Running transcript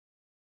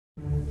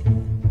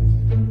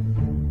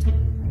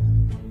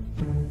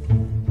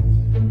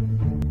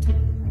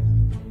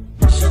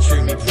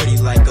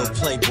go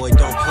Playboy,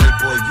 don't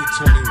Playboy, you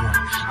 21.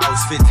 I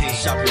was 15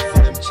 shopping for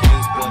them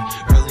chains, boy.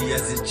 Early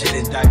as a gin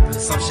and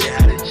diapers, some shit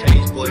had to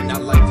change, boy.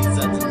 Not like these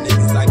other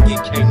niggas, I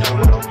get K-No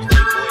on Playboy.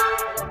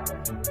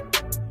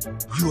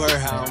 You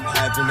heard how I'm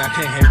having, I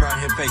can't hang around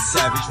here face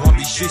savage. Won't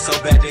be street so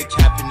bad they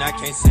cappin'. I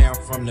can't say I'm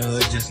from the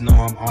hood, just know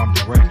I'm armed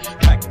and ready.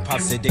 Packin, Pop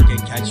said they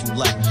can't catch you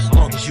lack,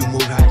 long as you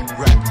move how you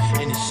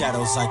rap. In the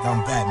shadows like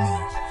I'm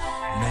Batman,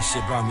 and that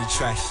shit brought me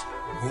trash.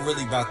 I'm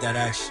really about that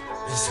action.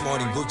 This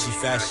morning Gucci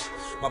fashion.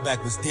 My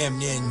back was damn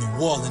near in the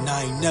wall and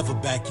I ain't never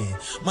back in.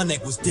 My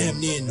neck was damn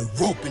near in the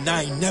rope and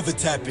I ain't never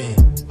tap in.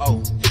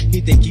 Oh,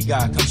 he think he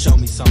got, come show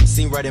me something.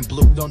 Seen red and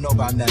blue, don't know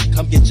about nothing.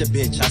 Come get your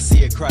bitch, I see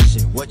it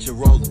crushing. What you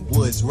rolling,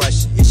 woods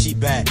rushing. Is she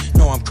bad?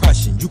 No, I'm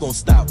crushing. You gon'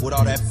 stop with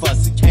all that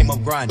fussing. Came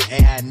up grinding,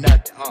 ain't had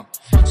nothing.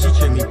 She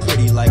treat me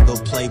pretty like a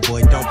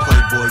Playboy, don't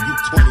Playboy, you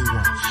 21.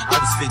 I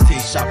was 15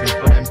 shopping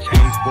for them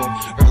chains, boy.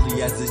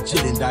 Early as a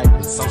gin and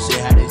diapers, some shit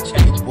had to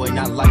change, boy.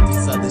 Not like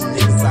these other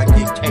niggas, I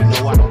get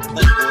K-No, I don't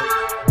play, boy.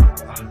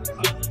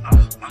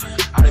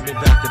 I done been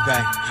back to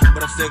back,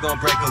 but I'm still gonna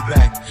break her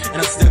back, and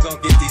I'm still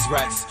gonna get these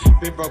racks.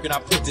 Been broken, I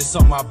put this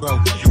on my bro,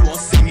 you won't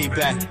see me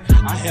back.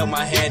 I held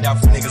my hand out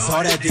for niggas,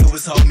 all that did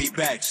was hold me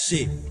back.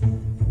 Shit,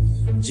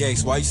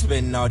 Jakes, why you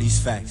spitting all these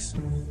facts?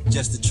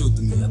 Just the truth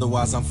of me,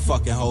 otherwise I'm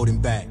fucking holding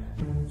back.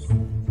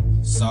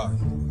 Sorry,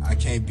 I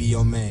can't be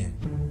your man.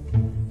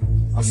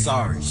 I'm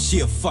sorry, she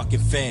a fucking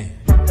fan.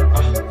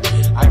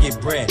 I get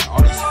bread,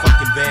 all these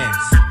fucking bands.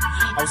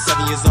 I was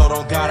 7 years old,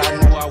 on God, I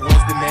knew I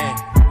was the man.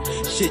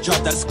 Shit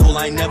dropped out of school,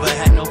 I ain't never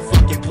had no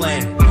fucking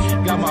plan.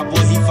 Got my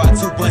boy, he fight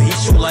too, but he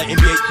shoot like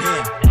NBA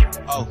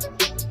can. Oh,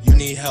 you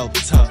need help,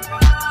 tough.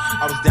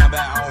 I was down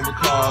bad, I don't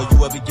recall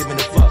you ever giving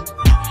a fuck.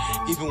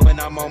 Even when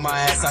I'm on my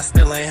ass, I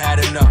still ain't had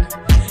enough.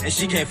 And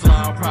she can't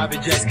fly on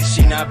private jets, cause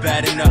she not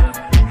bad enough.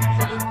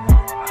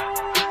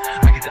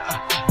 I get the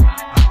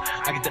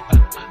I get the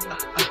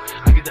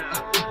I get the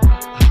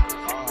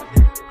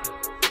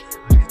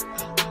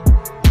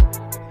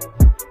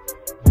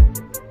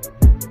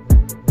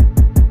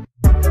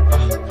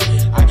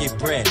I get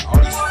bread, all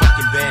these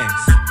fucking bands.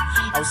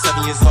 I was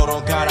 7 years old,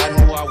 on God, I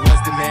knew I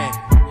was the man.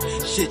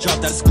 Shit dropped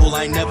out of school,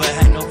 I ain't never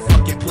had no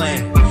fucking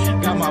plan.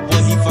 Got my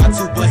boy, he fight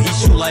too, but he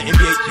shoot like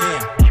NBA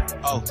can.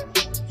 Oh,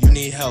 you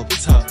need help,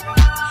 tough.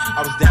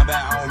 I was down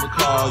bad, I don't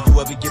recall you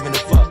ever giving a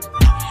fuck.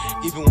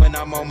 Even when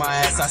I'm on my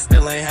ass, I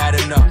still ain't had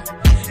enough.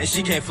 And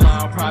she can't fly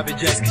on private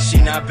jets, cause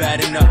she not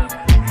bad enough.